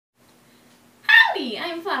Hi,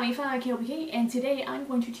 I'm Flabby5KLPK, and today I'm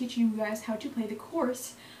going to teach you guys how to play the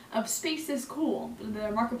chorus of Space is Cool,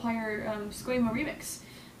 the Markiplier Screamo remix.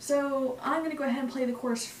 So I'm going to go ahead and play the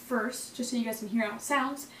chorus first, just so you guys can hear how it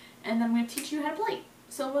sounds, and then I'm going to teach you how to play.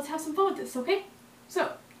 So let's have some fun with this, okay?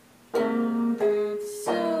 So, oh, that's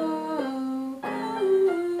so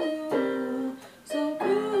cool, so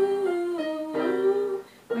cool,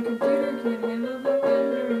 my computer can't handle the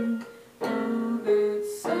rendering. Oh,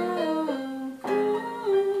 that's so cool,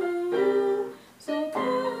 so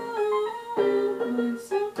cool, it's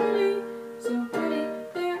so pretty, so pretty.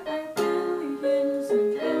 There are billions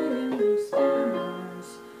and billions of stars.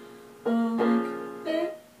 Oh, look,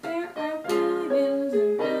 there are billions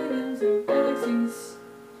and billions of galaxies.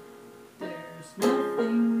 There's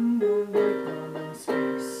nothing more worth than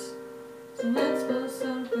space. So let's build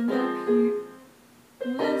something up here.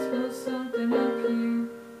 Let's build something up here.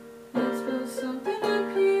 Let's build something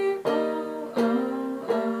up here. Oh, oh,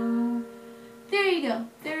 oh. There you go.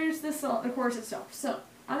 There's the chorus itself. So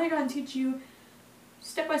I'm going to go ahead and teach you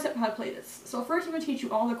step by step how to play this. So first I'm going to teach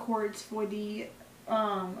you all the chords for the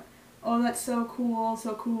oh, that's so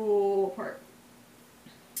cool part.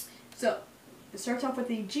 So it starts off with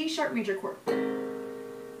the G sharp major chord.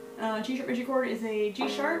 G sharp major chord is a G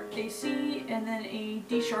sharp, a C, and then a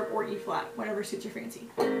D sharp or E flat, whatever suits your fancy.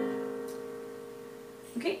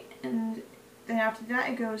 Okay, and then after that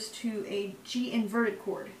it goes to a G inverted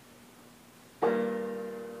chord.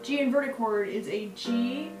 G inverted chord is a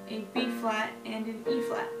G, a B flat, and an E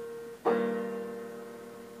flat.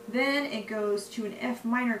 Then it goes to an F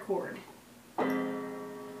minor chord,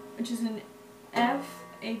 which is an F,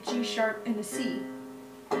 a G sharp, and a C.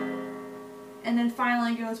 And then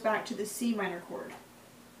finally goes back to the C minor chord.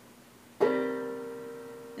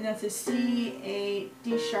 And that's a C, a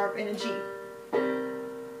D sharp, and a G.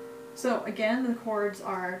 So again, the chords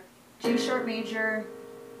are G sharp major,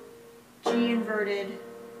 G inverted,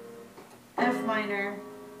 F minor,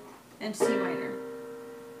 and C minor.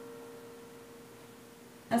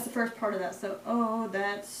 That's the first part of that. So, oh,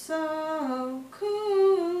 that's so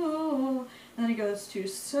cool. And then it goes to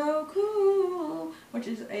so cool, which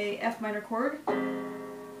is a F minor chord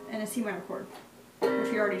and a C minor chord, which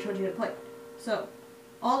we already showed you how to play. So,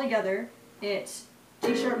 all together, it's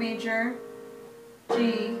G sharp major,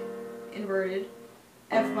 G inverted,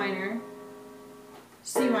 F minor,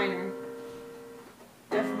 C minor,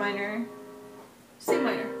 F minor, C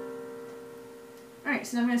minor. Alright,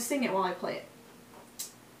 so now I'm going to sing it while I play it.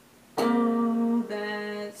 Oh,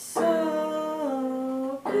 that's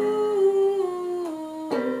so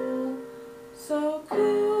cool, so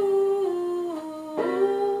cool.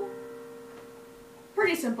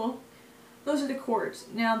 Pretty simple. Those are the chords.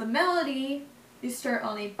 Now the melody, you start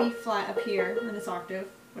on a B flat up here in this octave,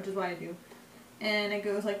 which is what I do. And it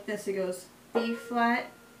goes like this. It goes B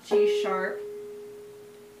flat, G sharp,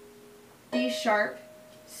 D sharp,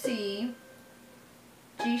 C,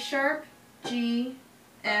 G sharp, G,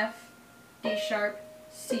 F, D sharp,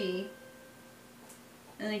 C,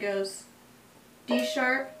 and then it goes D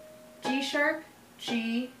sharp, G sharp,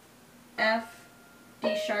 G, F,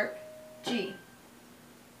 D sharp, G.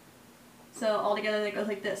 So all together that goes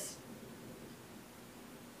like this.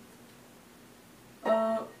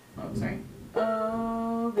 Oh, sorry.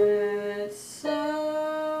 Oh, that's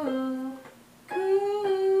so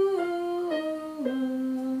cool,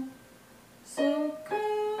 so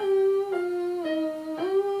cool.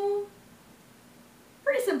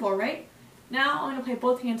 Pretty simple, right? Now I'm going to play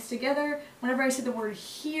both hands together. Whenever I say the word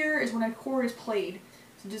here is when a chord is played.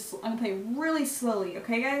 So just, I'm going to play really slowly,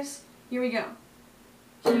 okay guys? Here we go.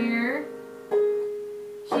 Here,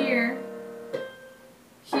 here,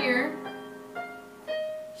 here,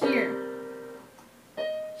 here,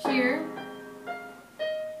 here,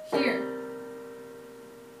 here.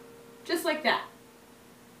 Just like that.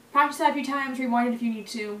 Practice that a few times, rewind it if you need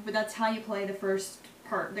to, but that's how you play the first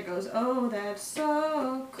part that goes, oh, that's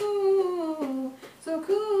so cool, so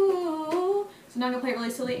cool. So now I'm going to play it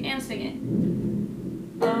really silly and sing it.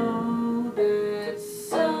 Oh, that's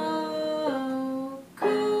so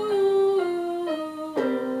cool,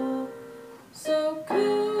 so cool.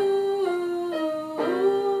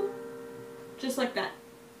 Just like that.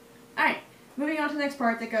 Alright, moving on to the next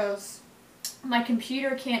part that goes, my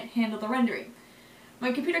computer can't handle the rendering.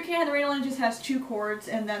 My computer can't handle the rendering, just has two chords,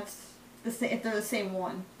 and that's if they're the same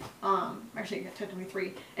one. Actually, technically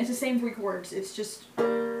three. It's the same three chords. It's just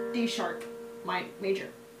D sharp, my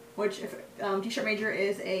major, which if D sharp major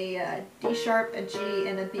is a D sharp, a G,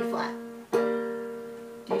 and a B flat.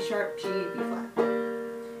 D sharp, G, B flat,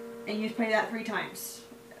 and you just play that 3 times.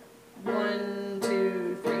 1,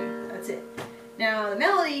 2, 3. That's it. Now the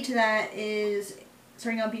melody to that is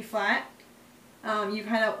starting on B flat. You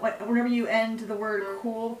kind of, whenever you end the word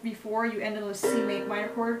cool before, you end on a C minor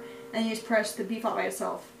chord, and you just press the B flat by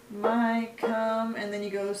itself. My come, and then it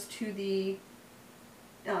goes to the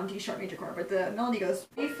D sharp major chord, but the melody goes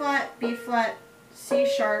B flat, C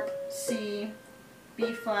sharp, C,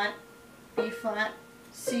 B flat,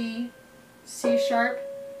 C, C sharp,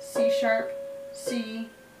 C sharp, C,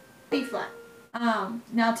 B flat.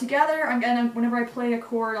 Now together, I'm gonna, whenever I play a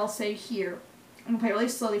chord, I'll say here. I'm gonna play it really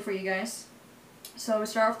slowly for you guys. So we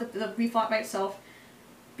start off the B flat by itself.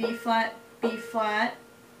 B flat,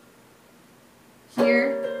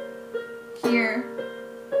 here, here.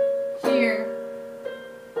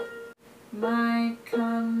 My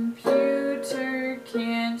computer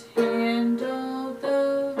can't handle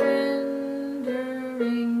the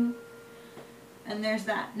rendering. And there's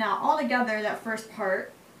that. Now all together, that first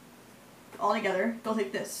part, all together, goes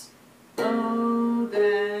like this. Oh,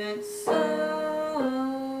 that's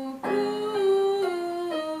so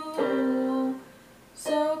cool,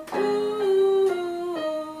 so cool.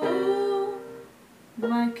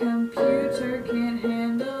 My computer can't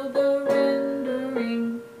handle the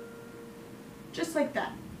rendering. Just like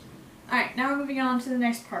that. Alright, now we're moving on to the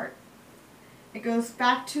next part. It goes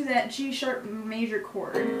back to that G sharp major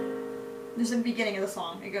chord. This is the beginning of the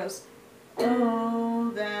song. It goes,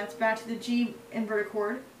 oh, that's back to the G inverted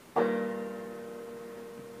chord.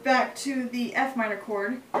 Back to the F minor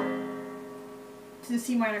chord. To the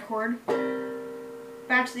C minor chord.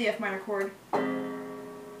 Back to the F minor chord.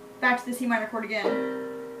 Back to the C minor chord again.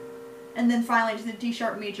 And then finally to the D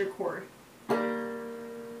sharp major chord. And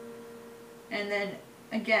then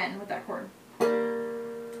again with that chord.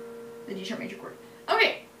 The D sharp major chord.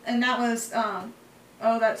 Okay, and that was, oh,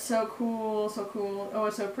 that's so cool, so cool. Oh,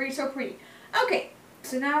 it's so pretty, so pretty. Okay,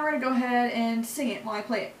 so now we're going to go ahead and sing it while I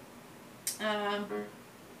play it.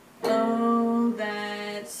 Oh,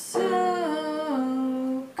 that's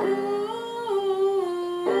so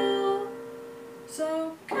cool,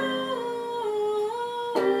 so cool.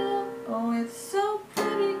 Oh, it's so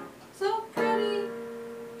pretty, so pretty,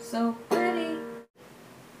 so pretty.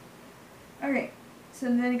 Okay, so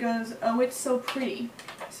then it goes, oh, it's so pretty.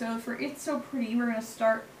 So for it's so pretty, we're going to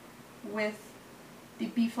start with the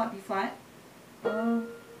B flat, Oh,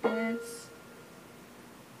 it's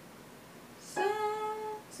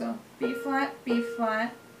so B flat,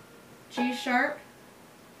 G sharp,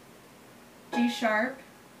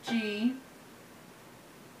 G,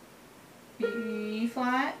 B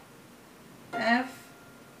flat, F,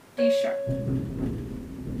 D sharp,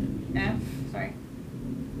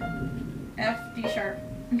 F, D sharp.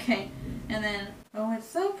 Okay, and then, oh, it's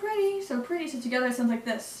so pretty, so pretty. So together it sounds like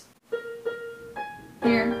this.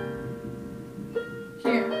 Here.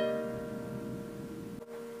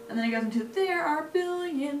 And then it goes into there are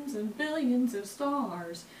billions and billions of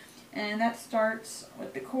stars. And that starts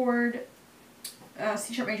with the chord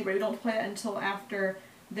C sharp major, but we don't play that until after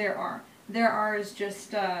there are. There are is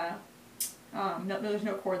just, no, there's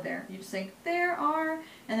no chord there. You just sing there are,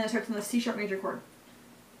 and then it starts on the C sharp major chord.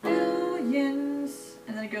 Billions,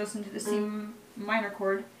 and then it goes into the C minor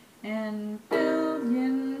chord, and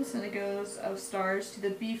billions, and it goes of stars to the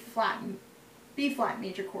B flat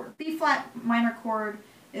major chord. B flat minor chord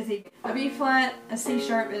is a B flat, a C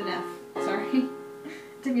sharp, and an F. Sorry,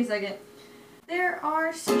 took me a second. There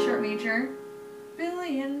are C sharp major,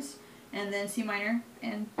 billions, and then C minor,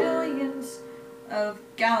 and billions of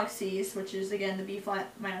galaxies, which is again the B flat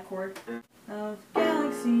minor chord of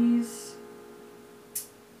galaxies.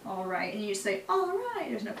 Alright, and you just say, alright,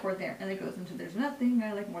 there's no chord there, and it goes into there's nothing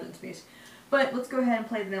I like more than space. But let's go ahead and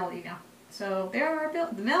play the melody now. So there are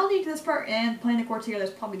the melody to this part and playing the chord together is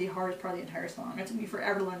probably the hardest part of the entire song. It took me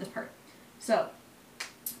forever to learn this part. So,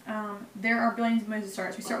 there are billions and millions of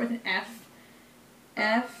stars. We start with an F,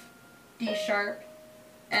 D sharp,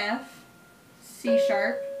 F, C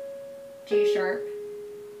sharp, G sharp,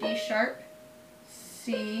 D sharp,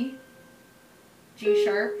 C, G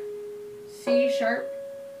sharp, C sharp,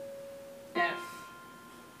 F.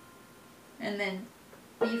 And then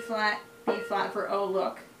B flat for oh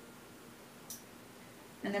look.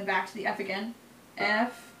 And then back to the F again.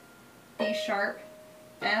 F, D sharp,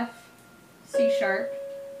 F, C sharp,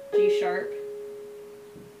 G sharp,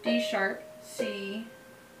 D sharp, C,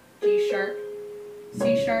 G sharp,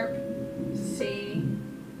 C sharp, C,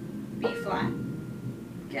 B flat.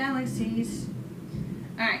 Galaxies.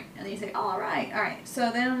 Alright, and then you say, alright.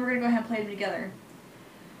 So then we're going to go ahead and play them together.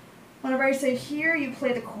 Whenever I say here, you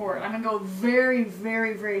play the chord. I'm going to go very,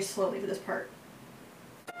 very, very slowly for this part.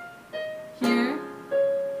 Here.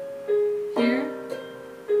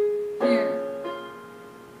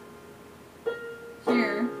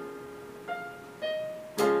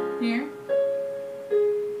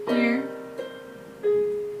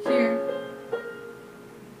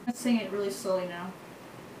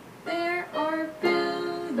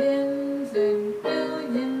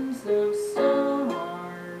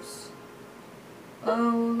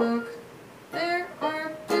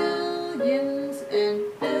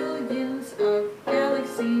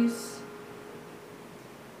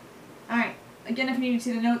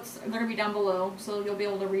 see the notes, they're going to be down below, so you'll be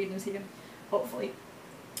able to read and see them, hopefully,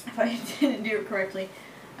 if I didn't do it correctly.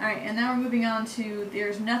 Alright, and now we're moving on to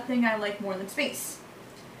There's Nothing I Like More Than Space.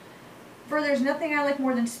 For There's Nothing I Like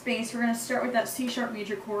More Than Space, we're going to start with that C sharp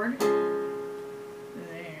major chord.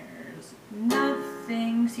 There's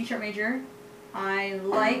nothing, C sharp major, I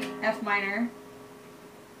like F minor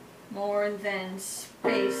more than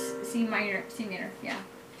space, C minor, yeah.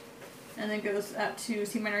 And then goes up to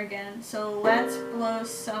C minor again. So let's blow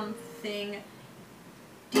something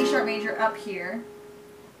D sharp major up here.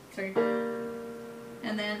 Sorry.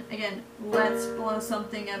 And then again, let's blow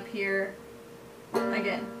something up here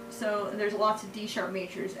again. So there's lots of D sharp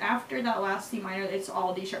majors. After that last C minor, it's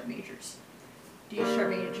all D sharp majors. D sharp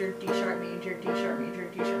major, D sharp major, D sharp major,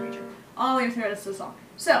 D sharp major. All the way through the rest of the song.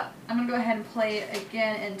 So I'm going to go ahead and play it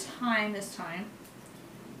again in time this time.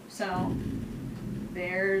 So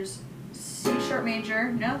there's C sharp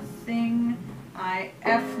major, nothing I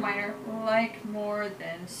F minor like more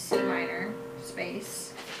than C minor,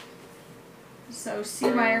 space. So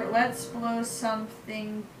C minor, let's blow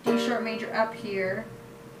something D sharp major up here.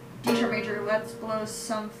 D sharp major, let's blow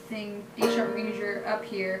something D sharp major up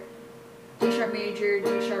here. D sharp major,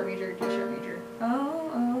 D sharp major, D sharp major.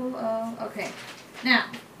 Oh, okay. Now,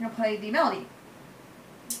 I'm going to play the melody.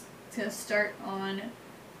 It's going to start on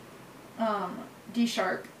D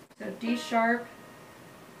sharp. So D sharp,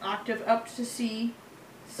 octave up to C,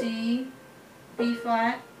 C, B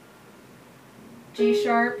flat, G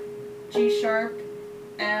sharp,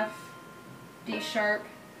 F, D sharp,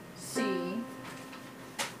 C,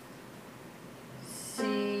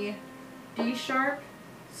 C, D sharp,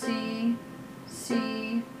 C,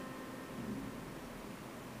 C,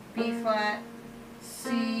 B flat,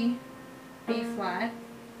 C, B flat,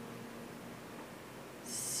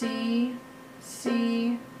 C,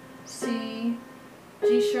 C, C,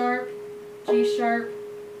 G sharp,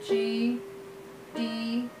 G,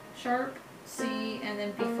 D sharp, C, and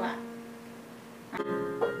then B flat.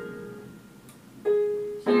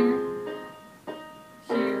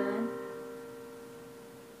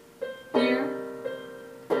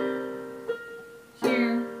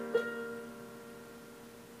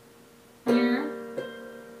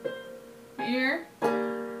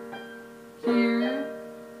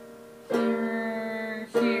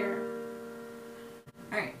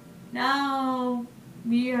 Alright, now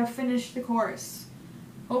we have finished the chorus.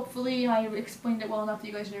 Hopefully I explained it well enough that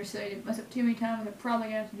you guys understood. I didn't mess up too many times. I'm probably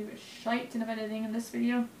going to have to do a shite ton of editing in this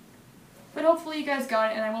video. But hopefully you guys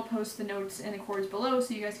got it, and I will post the notes and the chords below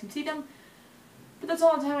so you guys can see them. But that's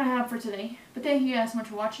all the time I have for today. But thank you guys so much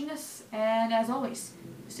for watching this, and as always,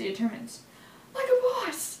 stay determined. Like a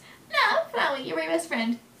boss! Now, follow your very best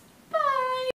friend.